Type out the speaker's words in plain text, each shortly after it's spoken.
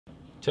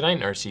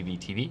Tonight in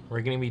RCVTV, we're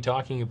going to be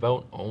talking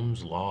about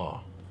Ohm's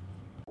Law.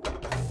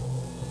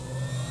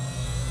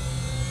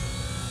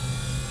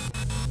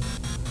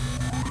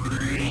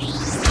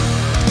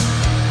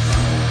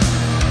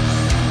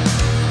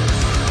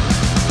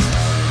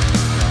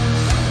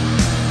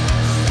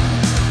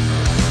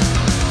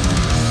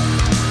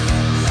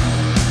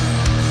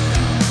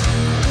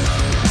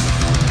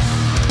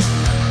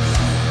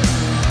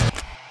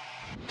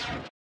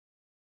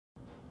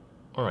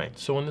 Alright,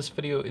 so in this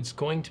video it's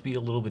going to be a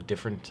little bit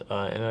different,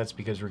 and that's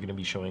because we're going to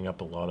be showing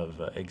up a lot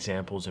of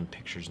examples and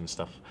pictures and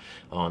stuff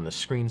on the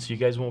screen, so you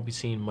guys won't be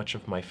seeing much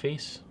of my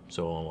face,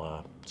 so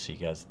I'll see you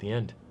guys at the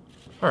end.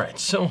 Alright,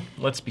 so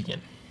let's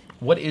begin.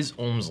 What is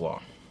Ohm's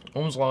Law?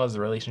 Ohm's Law is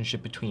the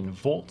relationship between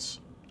volts,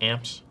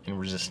 amps, and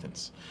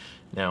resistance.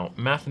 Now,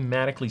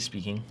 mathematically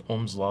speaking,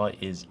 Ohm's Law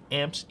is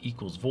amps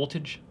equals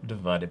voltage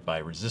divided by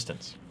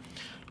resistance.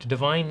 To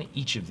define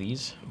each of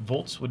these,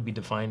 volts would be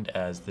defined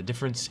as the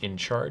difference in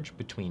charge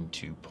between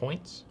 2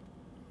 points,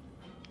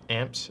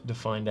 amps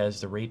defined as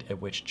the rate at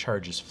which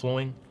charge is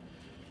flowing,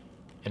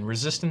 and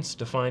resistance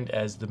defined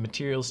as the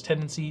material's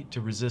tendency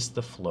to resist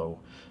the flow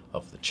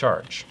of the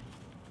charge.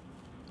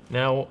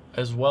 Now,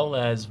 as well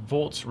as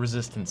volts,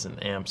 resistance,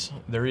 and amps,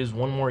 there is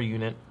one more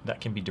unit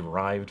that can be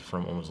derived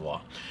from Ohm's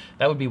Law.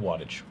 That would be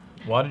wattage.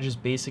 Wattage is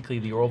basically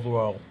the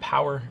overall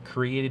power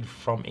created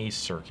from a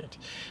circuit.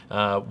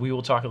 We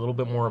will talk a little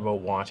bit more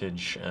about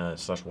wattage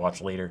slash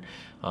watts later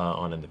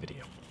on in the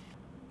video.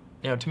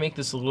 Now, to make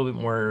this a little bit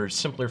more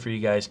simpler for you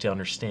guys to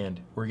understand,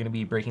 we're going to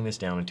be breaking this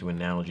down into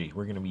analogy.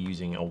 We're going to be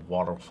using a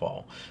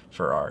waterfall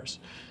for ours.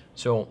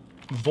 So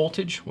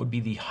voltage would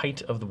be the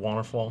height of the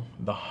waterfall.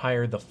 The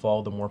higher the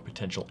fall, the more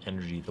potential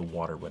energy the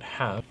water would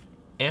have.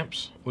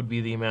 Amps would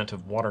be the amount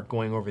of water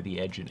going over the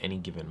edge at any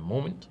given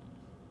moment.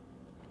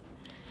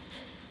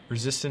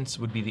 Resistance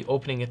would be the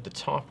opening at the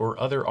top or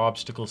other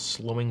obstacles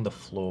slowing the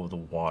flow of the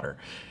water.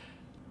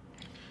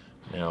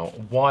 Now,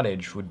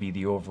 wattage would be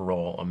the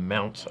overall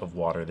amount of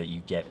water that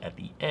you get at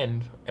the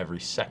end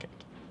every second.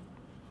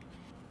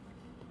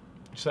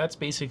 So that's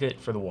basically it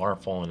for the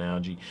waterfall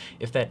analogy.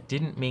 If that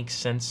didn't make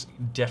sense,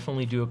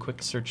 definitely do a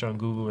quick search on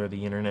Google or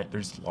the internet.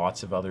 There's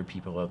lots of other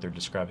people out there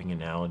describing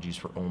analogies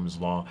for Ohm's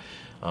Law.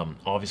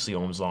 Obviously,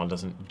 Ohm's Law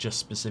doesn't just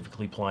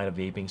specifically apply to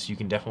vaping, so you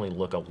can definitely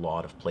look a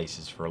lot of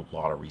places for a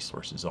lot of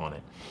resources on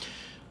it.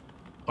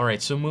 All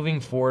right, so moving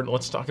forward,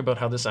 let's talk about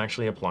how this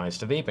actually applies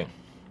to vaping.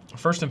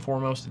 First and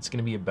foremost, it's going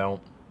to be about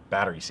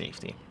battery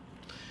safety.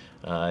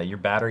 Your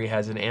battery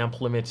has an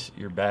amp limit.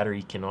 Your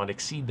battery cannot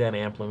exceed that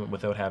amp limit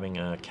without having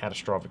a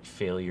catastrophic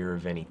failure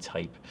of any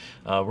type.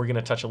 We're going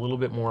to touch a little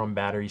bit more on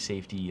battery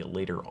safety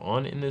later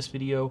on in this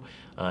video,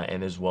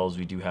 and as well as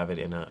we do have it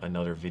in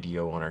another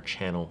video on our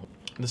channel.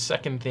 The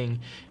second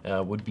thing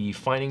would be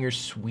finding your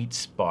sweet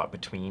spot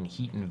between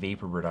heat and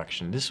vapor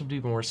reduction. This would be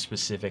more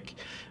specific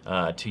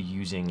to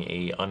using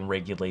a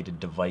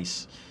unregulated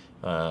device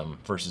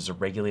versus a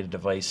regulated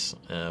device.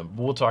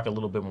 We'll talk a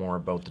little bit more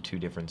about the two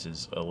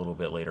differences a little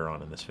bit later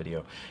on in this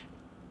video.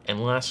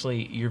 And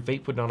lastly, your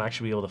vape would not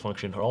actually be able to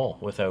function at all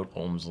without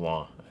Ohm's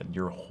Law.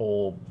 Your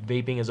whole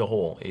vaping as a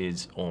whole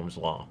is Ohm's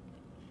Law.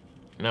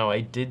 Now,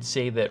 I did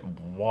say that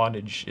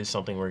wattage is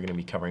something we're going to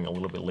be covering a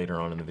little bit later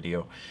on in the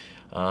video.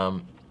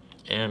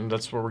 And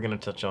that's what we're going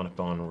to touch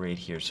on right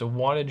here. So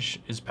wattage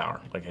is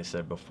power, like I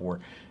said before.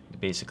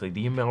 Basically,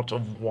 the amount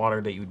of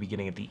water that you would be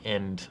getting at the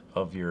end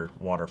of your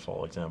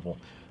waterfall example.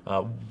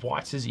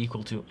 Watts is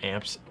equal to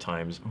amps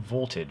times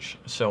voltage.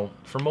 So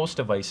for most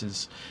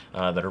devices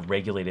that are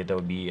regulated, that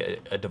would be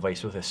a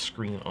device with a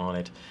screen on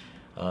it.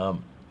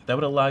 That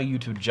would allow you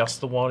to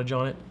adjust the wattage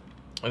on it.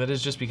 And that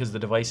is just because the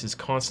device is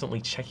constantly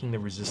checking the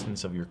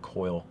resistance of your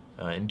coil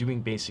and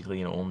doing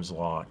basically an Ohm's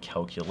Law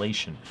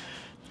calculation.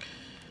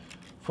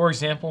 For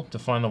example, to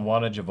find the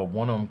wattage of a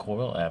 1 ohm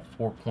coil at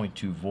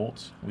 4.2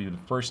 volts, we would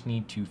first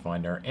need to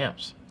find our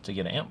amps. To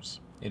get amps,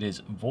 it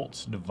is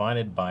volts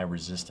divided by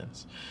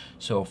resistance.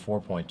 So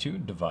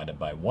 4.2 divided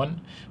by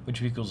 1,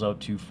 which equals out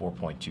to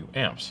 4.2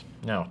 amps.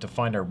 Now, to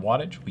find our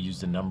wattage, we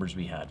use the numbers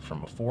we had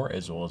from before,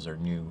 as well as our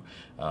new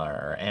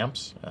our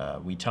amps.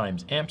 We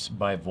times amps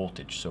by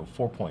voltage. So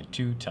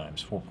 4.2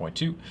 times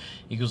 4.2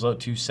 equals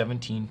out to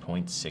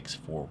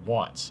 17.64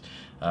 watts.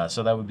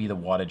 So that would be the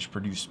wattage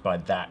produced by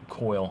that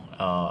coil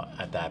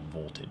at that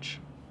voltage.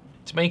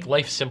 To make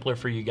life simpler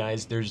for you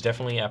guys, there's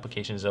definitely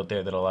applications out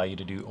there that allow you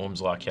to do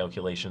Ohm's Law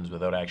calculations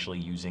without actually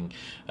using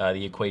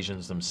the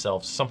equations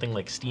themselves. Something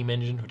like Steam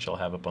Engine, which I'll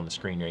have up on the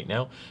screen right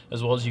now,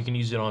 as well as you can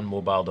use it on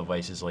mobile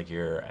devices like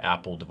your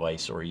Apple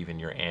device or even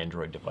your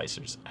Android device.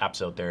 There's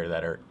apps out there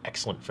that are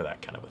excellent for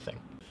that kind of a thing.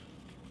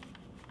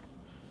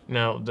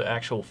 Now, the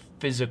actual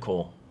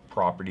physical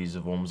properties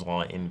of Ohm's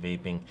Law in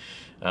vaping,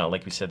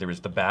 like we said, there was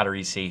the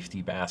battery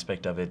safety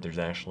aspect of it. There's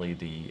actually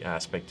the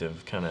aspect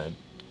of kind of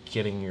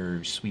getting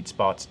your sweet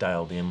spots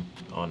dialed in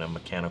on a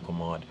mechanical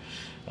mod.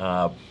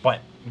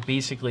 But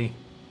basically,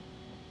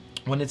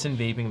 when it's in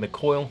vaping, the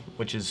coil,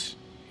 which is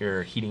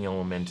your heating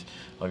element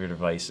of your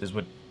device, is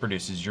what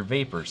produces your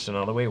vapor. So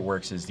now the way it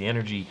works is the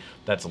energy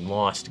that's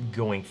lost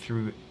going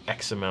through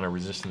X amount of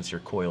resistance, your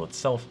coil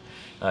itself,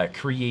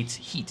 creates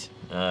heat,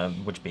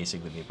 which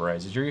basically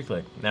vaporizes your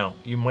e-click. Now,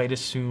 you might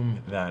assume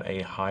that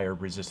a higher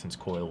resistance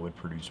coil would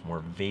produce more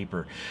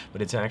vapor,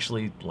 but it's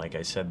actually, like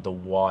I said, the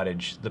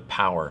wattage, the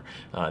power,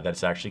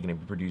 that's actually going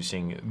to be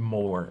producing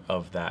more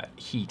of that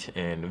heat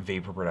and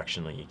vapor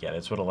production that you get.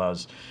 It's what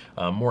allows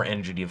more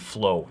energy to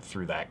flow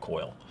through that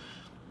coil.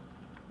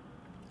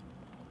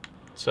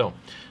 So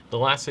the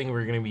last thing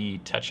we're going to be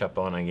touch up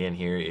on again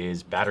here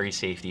is battery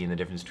safety and the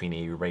difference between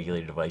a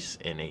regulated device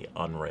and a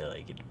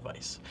unregulated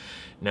device.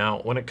 Now,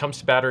 when it comes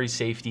to battery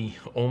safety,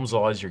 Ohm's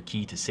law is your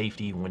key to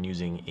safety when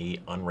using a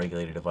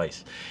unregulated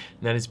device.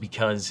 And that is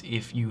because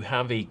if you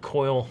have a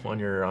coil on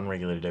your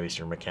unregulated device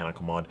or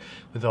mechanical mod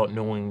without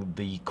knowing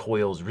the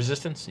coil's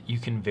resistance, you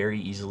can very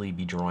easily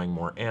be drawing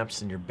more amps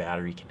than your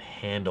battery can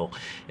handle.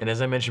 And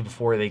as I mentioned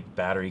before, the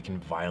battery can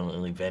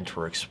violently vent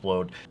or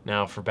explode.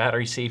 Now, for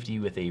battery safety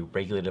with a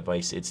regulated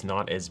device, it's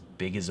not as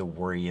big as a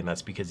worry, and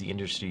that's because the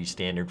industry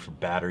standard for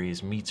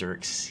batteries meets or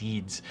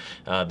exceeds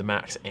the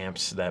max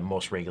amps that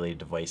most regulated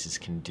devices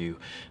can do,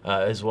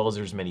 as well as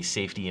there's many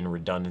safety and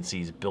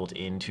redundancies built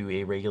into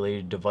a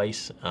regulated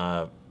device.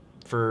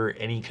 For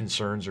any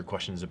concerns or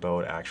questions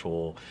about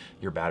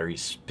your battery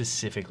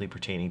specifically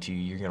pertaining to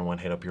you, you're going to want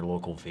to hit up your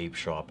local vape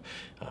shop,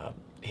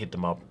 hit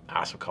them up,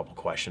 ask a couple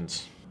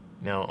questions.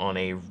 Now, on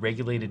a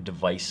regulated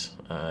device,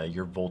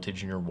 your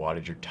voltage and your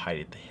wattage are tied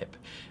at the hip.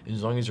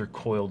 As long as your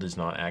coil does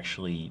not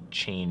actually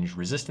change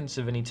resistance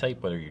of any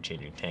type, whether you're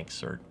changing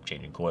tanks or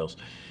changing coils,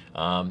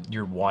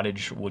 your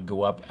wattage would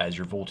go up as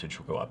your voltage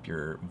would go up.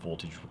 Your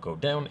voltage would go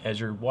down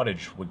as your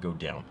wattage would go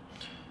down.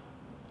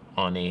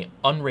 On a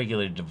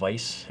unregulated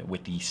device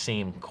with the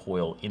same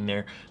coil in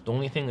there, the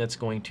only thing that's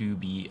going to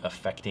be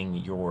affecting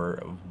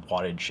your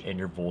wattage and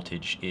your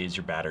voltage is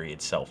your battery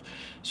itself.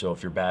 So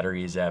if your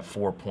battery is at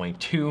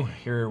 4.2,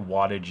 your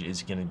wattage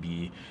is going to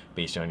be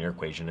based on your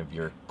equation of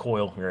your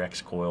coil, your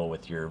X coil,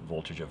 with your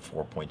voltage of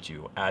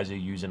 4.2. As you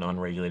use an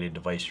unregulated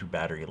device, your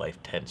battery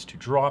life tends to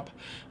drop,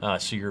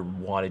 so your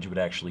wattage would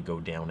actually go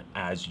down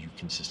as you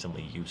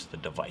consistently use the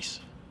device.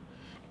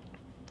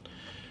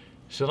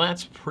 So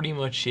that's pretty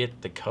much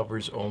it that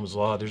covers Ohm's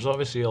law. There's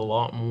obviously a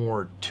lot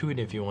more to it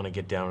if you want to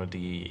get down to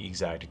the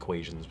exact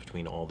equations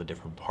between all the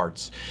different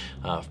parts,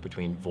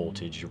 between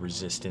voltage, your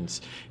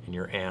resistance, and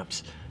your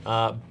amps.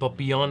 But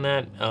beyond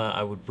that,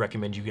 I would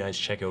recommend you guys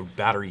check out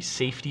battery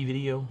safety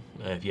video.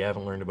 If you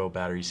haven't learned about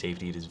battery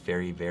safety, it is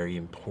very, very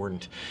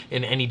important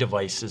in any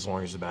device as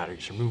long as the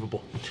batteries are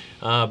movable.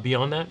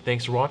 Beyond that,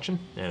 thanks for watching,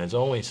 and as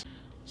always,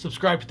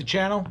 subscribe to the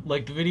channel,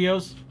 like the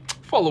videos.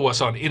 Follow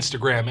us on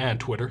Instagram and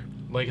Twitter.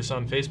 Like us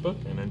on Facebook,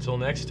 and until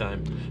next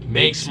time,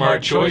 Make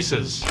smart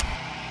choices.